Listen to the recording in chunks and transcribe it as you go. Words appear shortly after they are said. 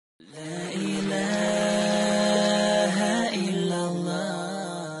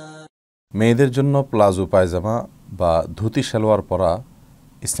মেয়েদের জন্য প্লাজো পায়জামা বা ধুতি সালোয়ার পরা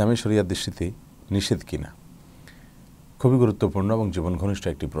ইসলামী শরিয়ার দৃষ্টিতে নিষেধ কিনা, খুবই গুরুত্বপূর্ণ এবং জীবন ঘনিষ্ঠ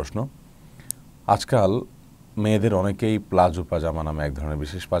একটি প্রশ্ন। আজকাল মেয়েদের অনেকেই প্লাজো পাজামা নামে এক ধরনের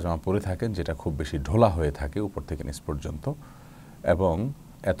বিশেষ পাজামা পরে থাকেন, যেটা খুব বেশি ঢোলা হয়ে থাকে উপর থেকে নিচ পর্যন্ত, এবং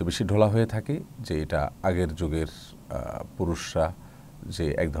এত বেশি ঢোলা হয়ে থাকে যে এটা আগের যুগের পুরুষরা যে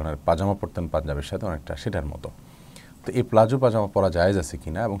এক ধরনের পাজামা পরতেন পাঞ্জাবের সাথে অনেকটা সেটার মতো। তো এই প্লাজো পাজামা পরা জায়েজ আছে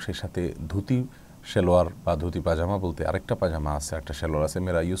কিনা, এবং সেই সাথে ধুতি সালোয়ার বা ধুতি পাজামা বলতে আরেকটা পাজামা আছে, একটা সালোয়ার আছে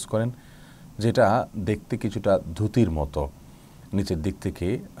মেয়েরা ইউজ করেন, যেটা দেখতে কিছুটা ধুতির মতো, নিচের দিক থেকে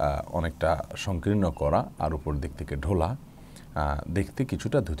অনেকটা সংকীর্ণ করা আর উপর দিক থেকে ঢোলা, দেখতে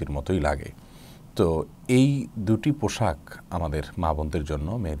কিছুটা ধুতির মতোই লাগে। তো এই দুটি পোশাক আমাদের মা বোনদের জন্য,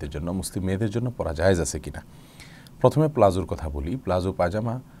 মেয়েদের জন্য, মুসলিম মেয়েদের জন্য পরা জায়েজ আছে কিনা। প্রথমে প্লাজোর কথা বলি। প্লাজো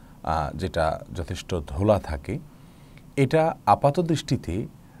পাজামা যেটা যথেষ্ট ঢোলা থাকে, এটা আপাত দৃষ্টিতে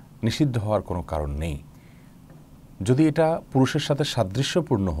নিষিদ্ধ হওয়ার কোনো কারণ নেই। যদি এটা পুরুষের সাথে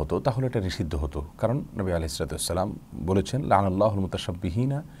সাদৃশ্যপূর্ণ হতো তাহলে এটা নিষিদ্ধ হতো, কারণ নবী আলাইহিস সালাম বলেছেন, লাআনাল্লাহুল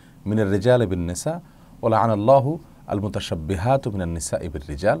মুতাশাব্বিহিনা মিনার রিজালি বিন নিসা ওয়া লাআনাল্লাহু আল মুতাশাব্বিহাতু মিনান নিসাই বির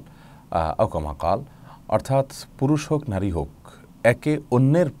রিজাল আও কামা কাল। অর্থাৎ পুরুষ হোক নারী হোক, একে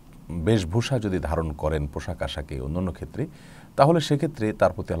অন্যের বেশভূষা যদি ধারণ করেন পোশাক আশাকে অন্যান্য ক্ষেত্রে, তাহলে সেক্ষেত্রে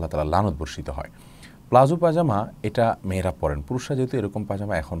তার প্রতি আল্লাহ তাআলা লানত বর্ষিত হয়। প্লাজো পাজামা এটা মেয়েরা পরেন, পুরুষরা যেহেতু এরকম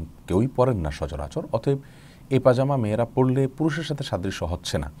পাজামা এখন কেউই পরেন না সচরাচর, অতএব এই পাজামা মেয়েরা পরলে পুরুষের সাথে সাদৃশ্য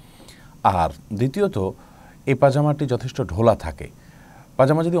হচ্ছে না। আর দ্বিতীয়ত, এই পাজামাটি যথেষ্ট ঢোলা থাকে।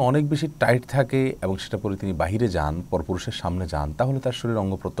 পাজামা যদি অনেক বেশি টাইট থাকে এবং সেটা পরে তিনি বাহিরে যান, পরপুরুষের সামনে যান, তাহলে তার শরীরের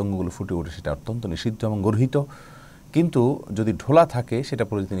অঙ্গ প্রত্যঙ্গগুলো ফুটে ওঠে, সেটা অত্যন্ত নিষিদ্ধ এবং গর্হিত। কিন্তু যদি ঢোলা থাকে, সেটা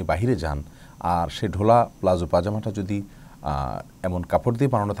পরে তিনি বাহিরে যান, আর সে ঢোলা প্লাজো পাজামাটা যদি এমন কাপড়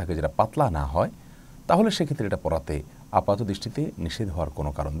দিয়ে বানানো থাকে যেটা পাতলা না হয়, তাহলে সেক্ষেত্রে এটা পরাতে আপাত দৃষ্টিতে নিষেধ হওয়ার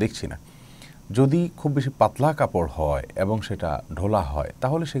কোনো কারণ দেখছি না। যদি খুব বেশি পাতলা কাপড় হয় এবং সেটা ঢোলা হয়,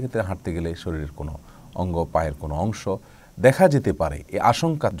 তাহলে সেক্ষেত্রে হাঁটতে গেলে শরীরের কোনো অঙ্গ, পায়ের কোনো অংশ দেখা যেতে পারে, এই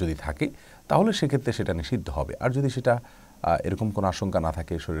আশঙ্কা যদি থাকে, তাহলে সেক্ষেত্রে সেটা নিষিদ্ধ হবে। আর যদি সেটা এরকম কোনো আশঙ্কা না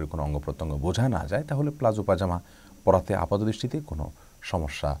থাকে, শরীরের কোনো অঙ্গ প্রত্যঙ্গ বোঝা না যায়, তাহলে প্লাজো পাজামা পরাতে আপাত দৃষ্টিতে কোনো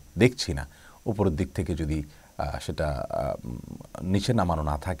সমস্যা দেখছি না। উপরের দিক থেকে যদি সেটা নিচে নামানো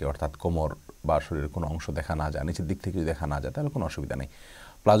না থাকে, অর্থাৎ কোমর বা শরীরের কোনো অংশ দেখা না যায়, নিচের দিক থেকে যদি দেখা না যায়, তাহলে কোনো অসুবিধা নেই।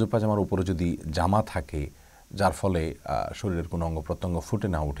 প্লাজো পাজামার উপরে যদি জামা থাকে, যার ফলে শরীরের কোনো অঙ্গ প্রত্যঙ্গ ফুটে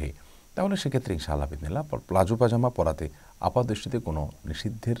না ওঠে, তাহলে সেক্ষেত্রে ইনশাআল্লাহ বিদিনিল্লাহ প্লাজো পাজামা পরাতে আপাত দৃষ্টিতে কোনো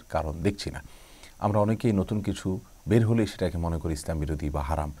নিষিদ্ধের কারণ দেখছি না। আমরা অনেকেই নতুন কিছু বের হলে সেটাকে মনে করি ইসলাম বিরোধী বা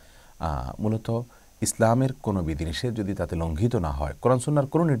হারাম। মূলত ইসলামের কোনো বিধিনিষেধ যদি তাতে লঙ্ঘিত না হয়, কোরআন সুন্নাহর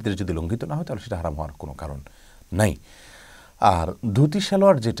কোনো নির্দেশ যদি লঙ্ঘিত না হয়, তাহলে সেটা হারাম হওয়ার কোনো কারণ নাই। আর ধুতি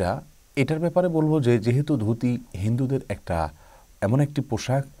সালোয়ার যেটা, এটার ব্যাপারে বলবো যে যেহেতু ধুতি হিন্দুদের একটা এমন একটি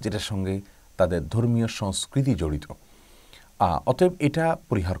পোশাক যেটার সঙ্গে তাদের ধর্মীয় সংস্কৃতি জড়িত, অতএব এটা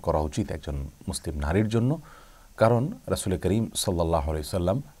পরিহার করা উচিত একজন মুসলিম নারীর জন্য। কারণ রাসূল করিম সাল্লাল্লাহু আলাইহি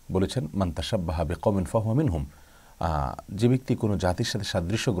সাল্লাম বলেছেন, মান তাশাব্বাহা বিকওমিন ফাহুয়া মিনহুম। যে ব্যক্তি কোনো জাতির সাথে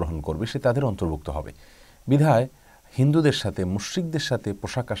সাদৃশ্য গ্রহণ করবে, সে তাদের অন্তর্ভুক্ত হবে। বিধায় হিন্দুদের সাথে, মুশরিকদের সাথে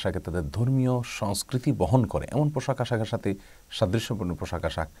পোশাক আশাকে তাদের ধর্মীয় সংস্কৃতি বহন করে এমন পোশাক আশাকের সাথে সাদৃশ্যপূর্ণ পোশাক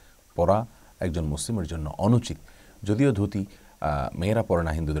আশাক পরা একজন মুসলিমের জন্য অনুচিত। যদিও ধুতি মেয়েরা পরে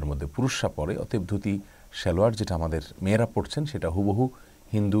না, হিন্দুদের মধ্যে পুরুষরা পরে, অতএব ধুতি সালোয়ার যেটা আমাদের মেয়েরা পরছেন, সেটা হুবহু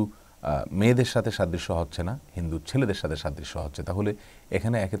হিন্দু মেয়েদের সাথে সাদৃশ্য হচ্ছে না, হিন্দু ছেলেদের সাথে সাদৃশ্য হচ্ছে। তাহলে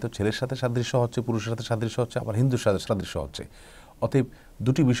এখানে একে তো ছেলের সাথে সাদৃশ্য হচ্ছে, পুরুষের সাথে সাদৃশ্য হচ্ছে, আবার হিন্দুর সাথে সাদৃশ্য হচ্ছে। অতএব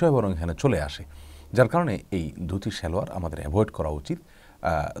দুটি বিষয় বরং এখানে চলে আসে, যার কারণে এই ধুতি সালোয়ার আমাদের অ্যাভয়েড করা উচিত।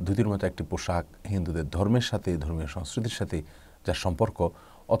 ধুতির মতো একটি পোশাক হিন্দুদের ধর্মের সাথে, ধর্মীয় সংস্কৃতির সাথে যার সম্পর্ক,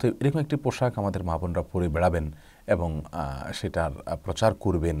 অতএব এরকম একটি পোশাক আমাদের মা বোনরা পরে বেড়াবেন এবং সেটার প্রচার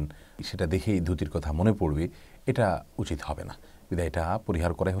করবেন, সেটা দেখেই ধুতির কথা মনে পড়বে, এটা উচিত হবে না। বিধায় এটা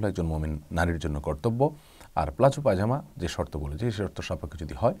পরিহার করাই হলো একজন মুমিন নারীর জন্য কর্তব্য। আর প্লাজো পায়জামা যে শর্ত বলেছে, সেই শর্ত সাপেক্ষে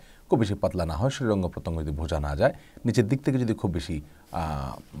যদি হয়, খুব বেশি পাতলা না হয়, শরীর অঙ্গ প্রত্যঙ্গ যদি বোঝা না যায়, নিচের দিক থেকে যদি খুব বেশি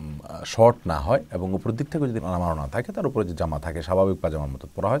শর্ট না হয়, এবং উপরের দিক থেকে যদি নামানো না থাকে, তার উপরে যে জামা থাকে স্বাভাবিক পাজামার মতো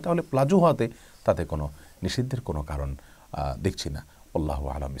পরা হয়, তাহলে প্লাজো হওয়াতে তাতে কোনো নিষিদ্ধের কোনো কারণ দেখছি না। আল্লাহু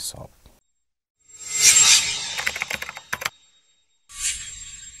আ'লাম বিস-সাওয়াব।